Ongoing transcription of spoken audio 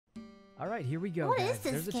Alright, here we go, What guys. is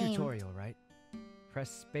this There's a game? tutorial, right?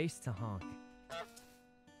 Press space to honk.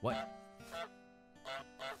 What?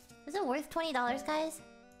 Is it worth $20, guys?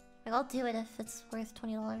 Like, I'll do it if it's worth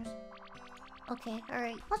 $20. Okay,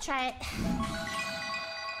 alright. I'll try it.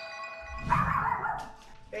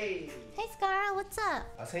 Hey! Hey, Scarra, what's up?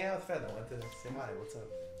 I was hanging out with Fed. I went to say hi. What's up?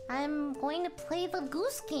 I'm going to play the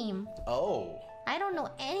Goose Game. Oh. I don't know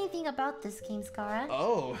anything about this game, Scarra.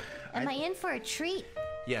 Oh. Am I in for a treat?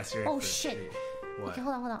 Yes, you're in Oh, for a shit. treat. What? Okay,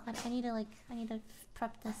 hold on. I need to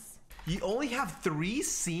prep this. You only have 3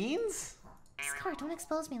 scenes? Scarra, don't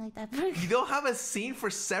expose me like that. You don't have a scene for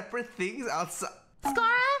separate things outside?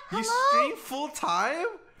 Scarra, You hello? stream full time?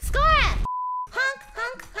 Scarra! Honk,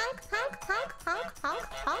 honk, honk, honk, honk, honk, honk,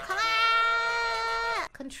 honk,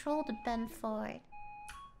 honk. Control to bend forward.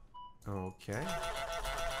 Okay.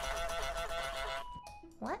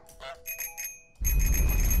 What?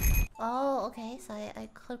 Oh, okay. So I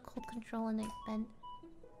could hold control and then bend.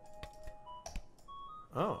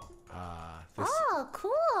 Oh. This, Oh,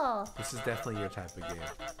 cool. this is definitely your type of game.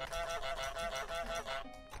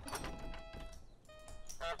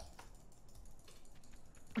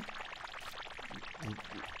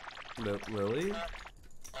 Lily?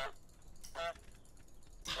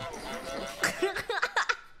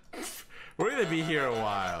 We're gonna be here a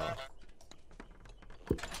while.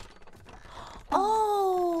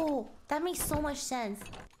 Oh, that makes so much sense.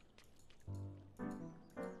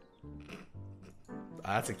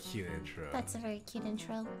 That's a cute intro. That's a very cute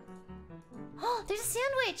intro. Oh, there's a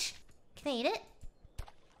sandwich. Can I eat it?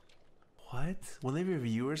 What? One of your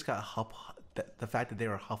viewers got the fact that they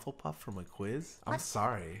were Hufflepuff from a quiz? I'm What?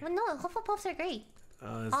 sorry. Well, no, Hufflepuffs are great.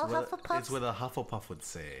 It's All what, Hufflepuffs? It's what a Hufflepuff would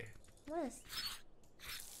say. What is?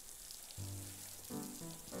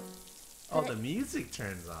 Oh, the music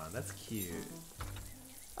turns on. That's cute.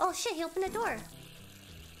 Oh shit! He opened the door.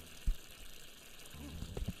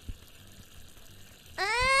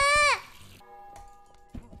 Ah!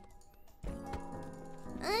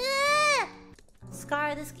 Ah!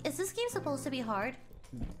 Scar, is this game supposed to be hard?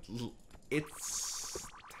 It's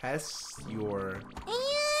tests your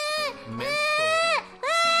Ah! mental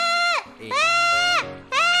age.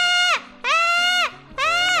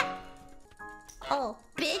 Oh,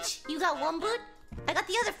 bitch, you got one boot? I got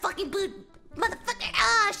the other fucking boot, motherfucker.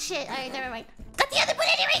 Ah, shit. Alright, never mind. Got the other boot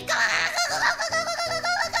anyway. Go, go, go, go, go, go, go,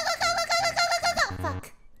 go, go, go, go, go, go, go, go, go.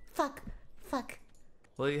 Fuck. Fuck. Fuck.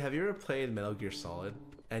 Lily, have you ever played Metal Gear Solid?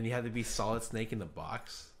 And you had to be Solid Snake in the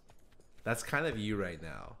box? That's kind of you right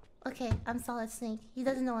now. Okay, I'm Solid Snake. He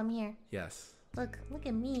doesn't know I'm here. Yes. Look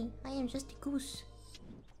at me. I am just a goose.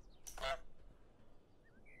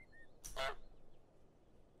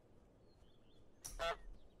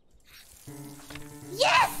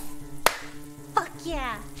 Yes! Fuck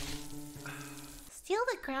yeah! Steal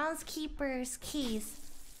the groundskeeper's keys.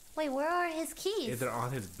 Wait, where are his keys? They're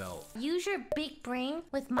on his belt. Use your big brain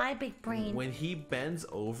with my big brain. When he bends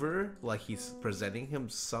over, like he's presenting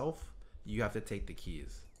himself, you have to take the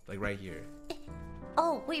keys. Like right here.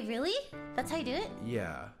 Oh, wait, really? That's how you do it?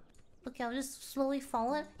 Yeah. Okay, I'll just slowly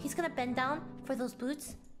follow it. He's gonna bend down for those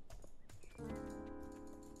boots.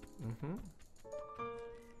 Mm-hmm.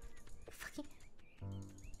 Fucking...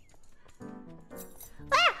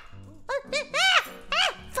 Ah!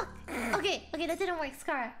 Fuck! Okay, that didn't work.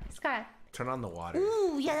 Scarra. Turn on the water.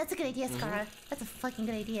 Ooh, yeah, that's a good idea, Scarra. That's a fucking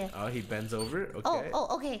good idea. Oh, he bends over? Okay. Oh,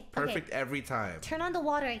 okay. Perfect every time. Turn on the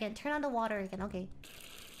water again. Okay.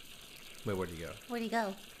 Wait, where'd he go? Where'd he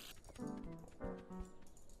go?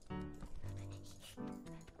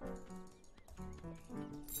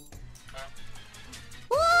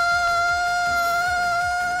 Woo!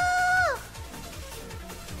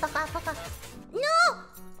 Fuck off. No!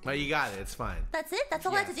 Oh, you got it. It's fine. That's it? That's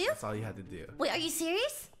all I have to do? That's all you had to do. Wait, are you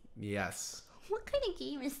serious? Yes. What kind of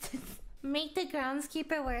game is this? Make the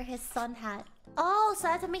groundskeeper wear his sun hat. Oh, so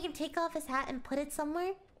I have to make him take off his hat and put it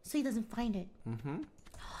somewhere so he doesn't find it. Mm-hmm.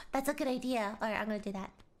 That's a good idea. Alright, I'm gonna do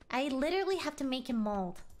that. I literally have to make him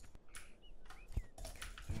mauled.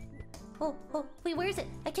 Oh, wait, where is it?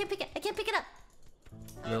 I can't pick it up.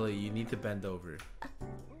 Lily, you need to bend over.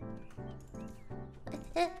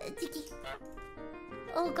 Tiki.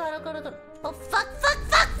 Oh god. Oh, fuck.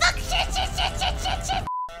 Shit.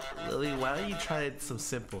 Lily, why don't you try some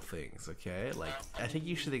simple things, okay? Like, I think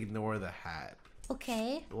you should ignore the hat.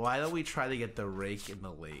 Okay. Why don't we try to get the rake in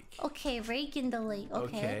the lake? Okay, rake in the lake.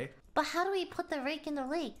 Okay. But how do we put the rake in the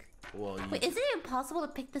lake? Well, you... Wait, is it impossible to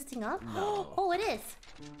pick this thing up? No. Oh, it is.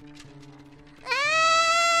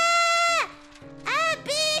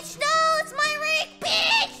 Bitch! No, it's my rake,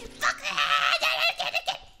 bitch! Fuck!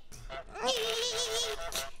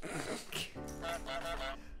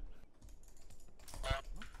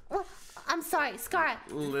 sorry, Scarra.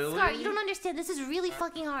 Lily? Scarra, you don't understand. This is really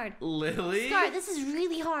fucking hard. Lily? Scarra, this is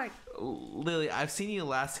really hard. Lily, I've seen you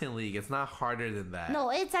last in League. It's not harder than that. No,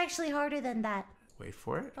 it's actually harder than that. Wait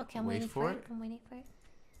for it. Okay, I'm waiting for it. I'm waiting for it.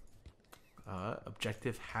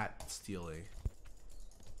 Objective hat stealing.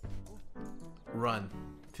 Run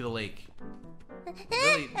to the lake.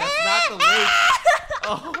 Lily, that's not the lake.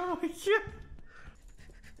 Oh my god.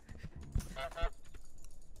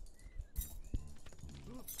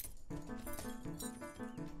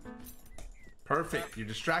 Perfect. You're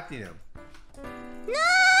distracting him. No!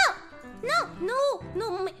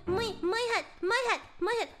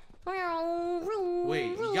 My head.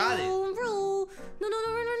 Wait, you got it. No,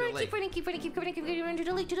 keep running. To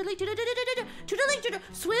the lake.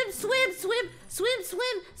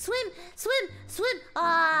 Swim.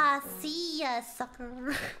 Ah, see ya, sucker.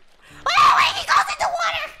 Oh, wait, he goes in the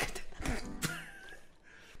water!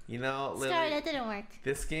 You know, Lily, Scarra, that didn't work.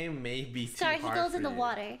 this game may be too Scarra, hard he goes for in the you.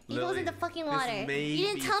 water. He Lily, goes in the fucking this water. may You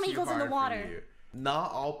didn't be tell me he too goes in the hard for water. you.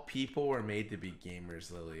 Not all people were made to be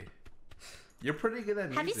gamers, Lily. You're pretty good at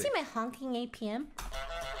music. Have you seen my honking APM?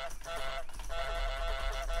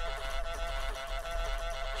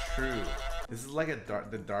 True. This is like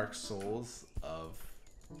the Dark Souls of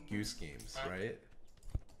Goose games, right?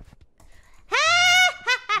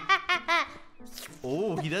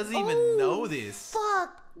 Oh, he doesn't even know this.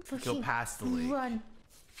 Fuck. Go past the lake. Run.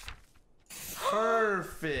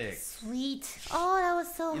 Perfect. Sweet. Oh, that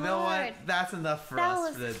was so hard. You know what? That's enough for That us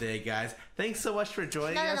was- for the day, guys. Thanks so much for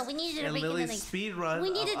joining us. No. We needed to rake in the Lily's lake. speed run. We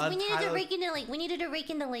needed to Untitled- rake in the lake. We needed to rake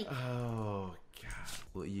in the lake. Oh god.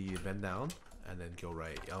 Well, you bend down and then go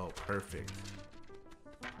right. Oh, perfect.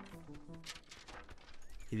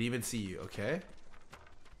 He didn't even see you. Okay.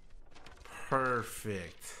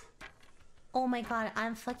 Perfect. Oh my god,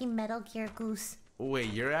 I'm fucking Metal Gear Goose.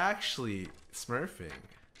 Wait, you're actually smurfing.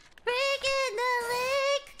 Rake in the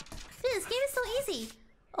lake. Dude, this game is so easy.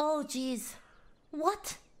 Oh jeez.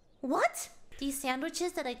 What? These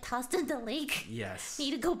sandwiches that I tossed in the lake Yes.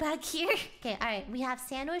 need to go back here. Okay, alright. We have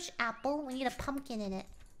sandwich, apple. We need a pumpkin in it.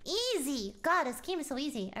 Easy. God, this game is so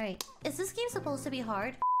easy. Alright. Is this game supposed to be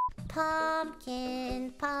hard?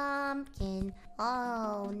 Pumpkin.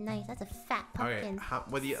 Oh, nice. That's a fat pumpkin. Okay.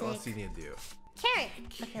 What else do you need to do? Carrot.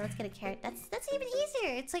 Okay, let's get a carrot. That's even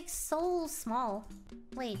easier. It's like so small.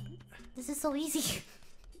 Wait, this is so easy.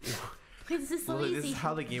 Wait, this is so Well, easy. this is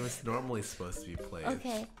how the game is normally supposed to be played.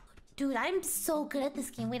 Okay. Dude, I'm so good at this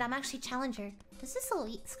game. Wait, I'm actually challenger. This is so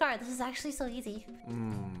Scar, this is actually so easy.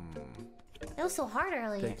 It was so hard The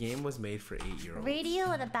earlier. game was made for 8-year-olds. Radio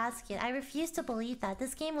and a basket. I refuse to believe that.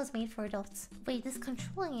 This game was made for adults. Wait, this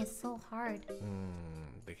controlling is so hard.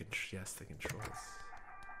 Yes, the controls.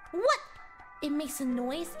 What? It makes a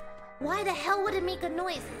noise? Why the hell would it make a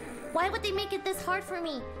noise? Why would they make it this hard for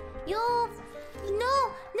me? Yo, no,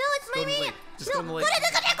 it's my go to the radio. lake. Just go to the lake. Go to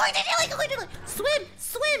the lake. Swim.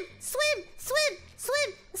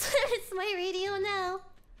 It's my radio now.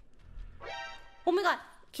 Oh my god,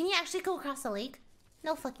 can you actually go across the lake?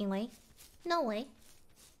 No fucking way. No way.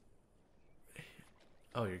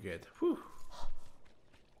 Oh, you're good. Whew.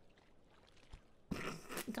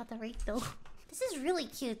 Got the rake though. This is really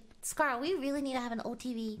cute. Scar, we really need to have an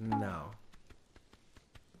OTV No.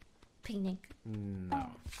 picnic. No.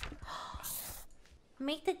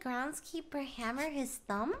 Make the groundskeeper hammer his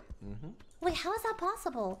thumb? Wait, how is that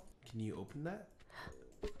possible? Can you open that?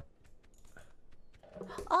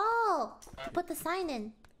 Oh, put the sign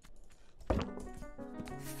in.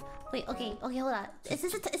 Wait, okay, hold on. Is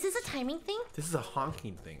this a timing thing? This is a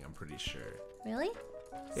honking thing, I'm pretty sure. Really?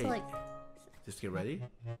 Hey, So like, just get ready.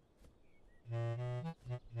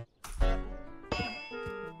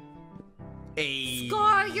 Hey.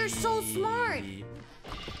 Scar, you're so smart.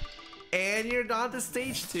 And you're on to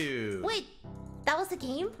stage 2. Wait, that was the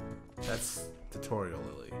game? That's tutorial,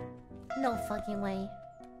 Lily. No fucking way.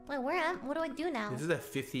 Wait, what do I do now? This is a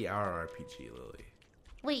 50-hour RPG, Lily.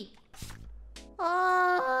 Wait.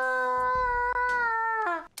 Ah!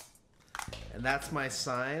 And that's my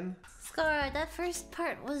sign. Scar, that first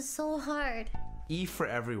part was so hard. E for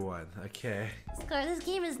everyone, okay? Scar, this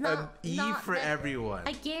game is not. E not for meant- everyone.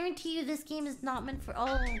 I guarantee you, this game is not meant for.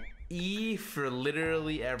 Oh. E for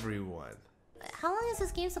literally everyone. How long is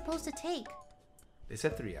this game supposed to take? They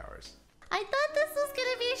said 3 hours. I thought this was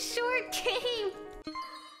gonna be a short game.